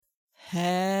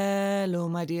Hello,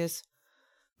 my dears.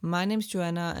 My name is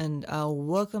Joanna, and I'll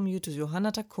welcome you to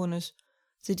Johanna Takonis,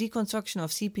 the Deconstruction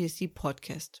of CPSD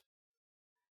podcast.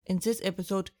 In this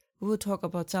episode, we will talk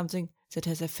about something that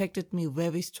has affected me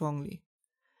very strongly,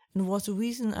 and was the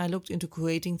reason I looked into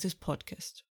creating this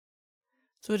podcast.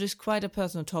 So it is quite a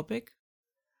personal topic.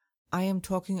 I am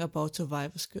talking about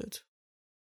survivor's guilt.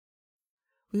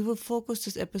 We will focus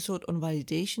this episode on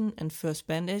validation and first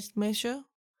band-aid measure,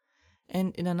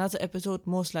 and in another episode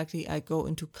most likely I go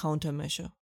into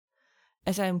countermeasure,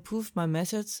 as I improved my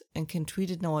methods and can treat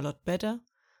it now a lot better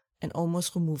and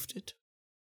almost removed it.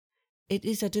 It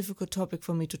is a difficult topic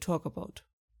for me to talk about,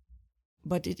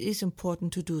 but it is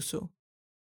important to do so.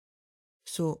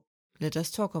 So let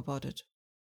us talk about it.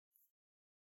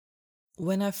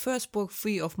 When I first broke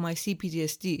free of my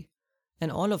CPTSD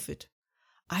and all of it,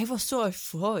 I was so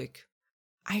euphoric.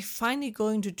 I finally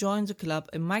going to join the club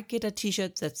and might get a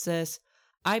t-shirt that says,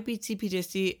 I beat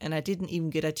CPTSD and I didn't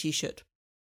even get a t-shirt.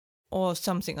 Or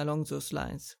something along those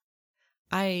lines.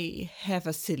 I have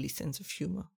a silly sense of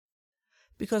humor.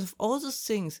 Because of all those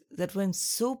things that went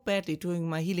so badly during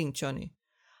my healing journey,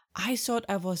 I thought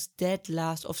I was dead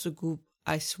last of the group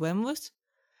I swam with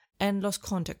and lost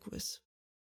contact with.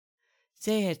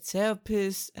 They had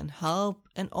therapists and help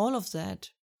and all of that.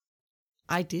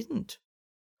 I didn't.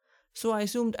 So I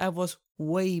assumed I was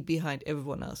way behind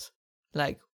everyone else.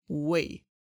 Like, way.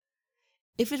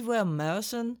 If it were a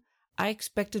marathon, I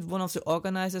expected one of the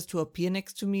organizers to appear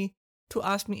next to me to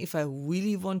ask me if I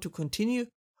really want to continue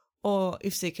or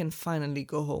if they can finally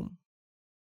go home.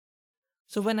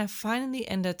 So when I finally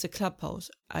entered the clubhouse,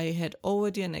 I had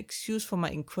already an excuse for my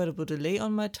incredible delay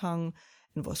on my tongue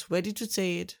and was ready to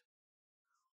say it,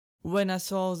 when I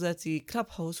saw that the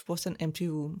clubhouse was an empty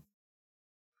room.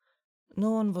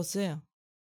 No one was there.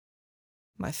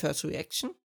 My first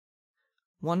reaction?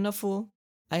 Wonderful,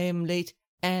 I am late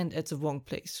and at the wrong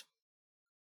place.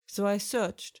 So I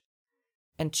searched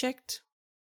and checked.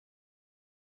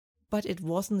 But it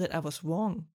wasn't that I was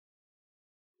wrong,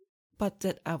 but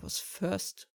that I was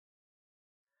first.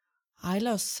 I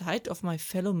lost sight of my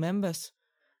fellow members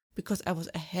because I was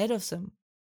ahead of them,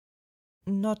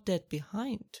 not that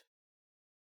behind.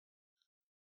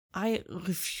 I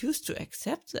refused to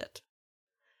accept that,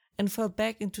 and fell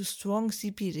back into strong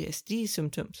CPTSD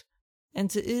symptoms,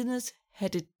 and the illness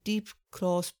had its deep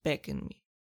claws back in me.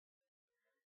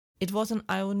 It was an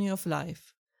irony of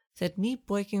life that me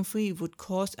breaking free would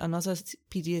cause another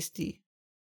PTSD.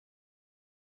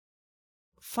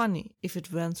 Funny if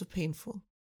it weren't so painful.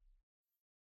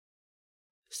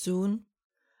 Soon,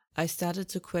 I started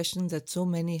the question that so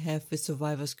many have with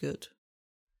survivor's guilt.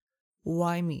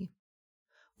 Why me?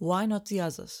 Why not the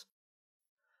others?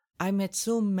 I met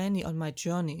so many on my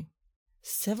journey,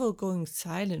 several going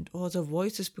silent or their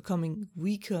voices becoming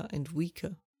weaker and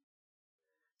weaker.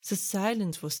 The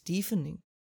silence was deafening.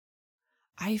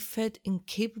 I felt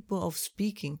incapable of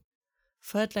speaking,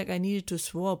 felt like I needed to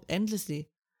throw up endlessly,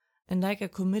 and like I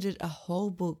committed a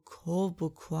horrible, horrible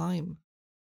crime.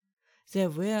 There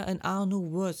were and are no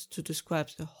words to describe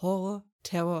the horror,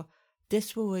 terror,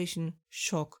 desperation,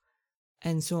 shock,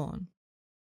 and so on.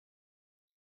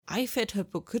 I felt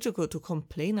hypocritical to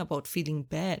complain about feeling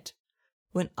bad,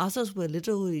 when others were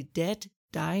literally dead,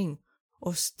 dying,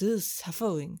 or still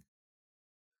suffering.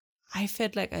 I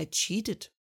felt like I cheated,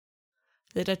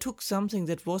 that I took something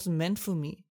that wasn't meant for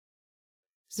me,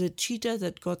 the cheater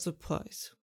that got the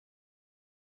prize.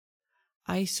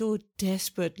 I so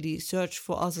desperately searched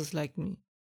for others like me,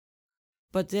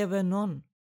 but there were none.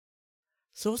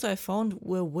 Those I found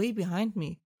were way behind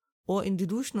me, or in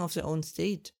delusion of their own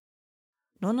state.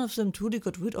 None of them truly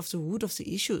got rid of the root of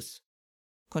the issues.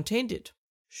 Contained it,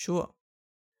 sure.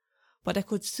 But I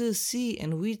could still see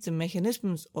and read the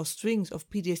mechanisms or strings of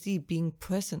PTSD being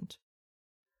present.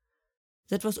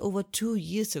 That was over 2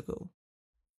 years ago.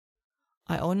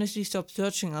 I honestly stopped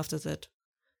searching after that,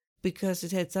 because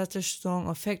it had such a strong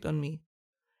effect on me,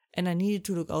 and I needed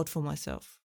to look out for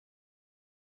myself.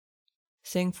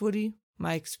 Thankfully,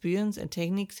 my experience and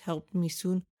techniques helped me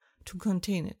soon to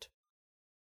contain it.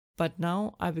 But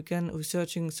now I began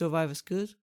researching survivor's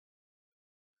guilt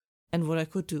and what I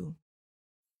could do.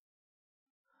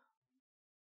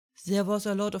 There was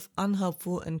a lot of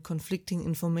unhelpful and conflicting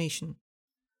information.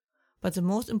 But the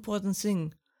most important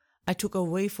thing I took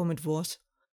away from it was,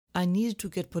 I needed to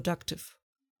get productive.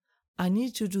 I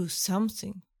needed to do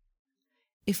something.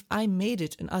 If I made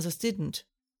it and others didn't,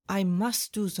 I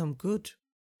must do some good.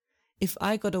 If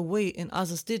I got away and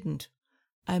others didn't,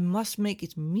 I must make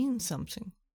it mean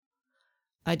something.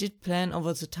 I did plan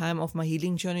over the time of my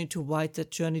healing journey to write that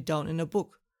journey down in a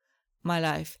book, my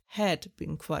life had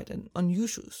been quite an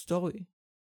unusual story.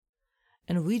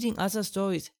 And reading other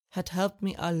stories had helped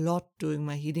me a lot during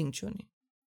my healing journey.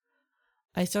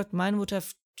 I thought mine would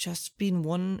have just been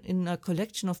one in a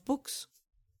collection of books.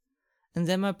 And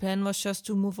then my plan was just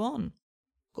to move on,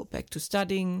 go back to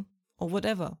studying or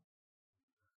whatever.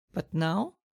 But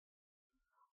now,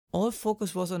 all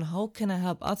focus was on how can I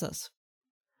help others.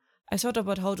 I thought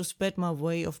about how to spread my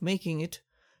way of making it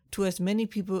to as many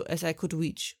people as I could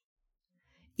reach.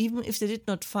 Even if they did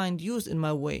not find use in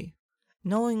my way,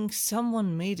 knowing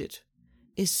someone made it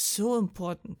is so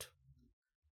important.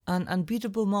 An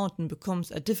unbeatable mountain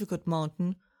becomes a difficult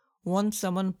mountain once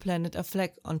someone planted a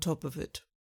flag on top of it.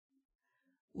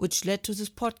 Which led to this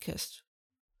podcast,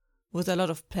 with a lot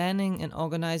of planning and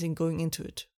organizing going into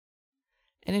it.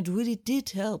 And it really did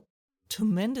help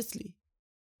tremendously.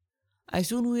 I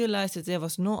soon realized that there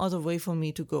was no other way for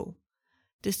me to go,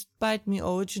 despite me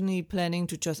originally planning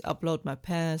to just upload my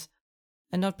past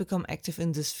and not become active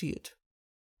in this field.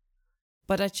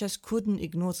 But I just couldn't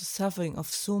ignore the suffering of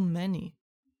so many.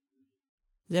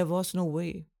 There was no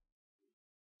way.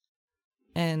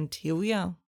 And here we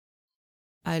are.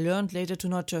 I learned later to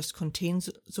not just contain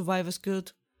survivor's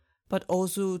guilt, but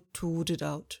also to root it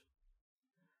out.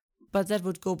 But that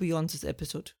would go beyond this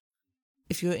episode.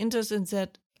 If you're interested in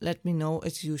that, let me know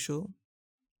as usual.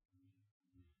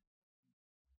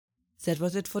 That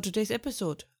was it for today's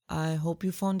episode. I hope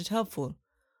you found it helpful.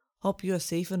 Hope you are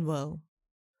safe and well.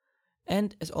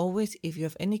 And as always, if you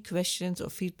have any questions or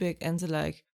feedback and the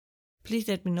like, please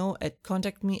let me know at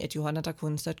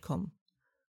contact@johannatakunst.com.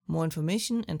 More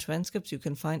information and transcripts you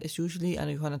can find as usually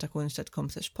under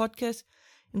johannatakunst.com/podcast.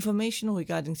 Information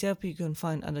regarding therapy you can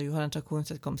find under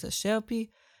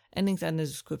johannatakunst.com/therapy, and links are in the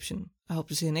description. I hope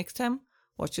to see you next time.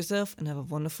 Watch yourself and have a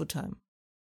wonderful time.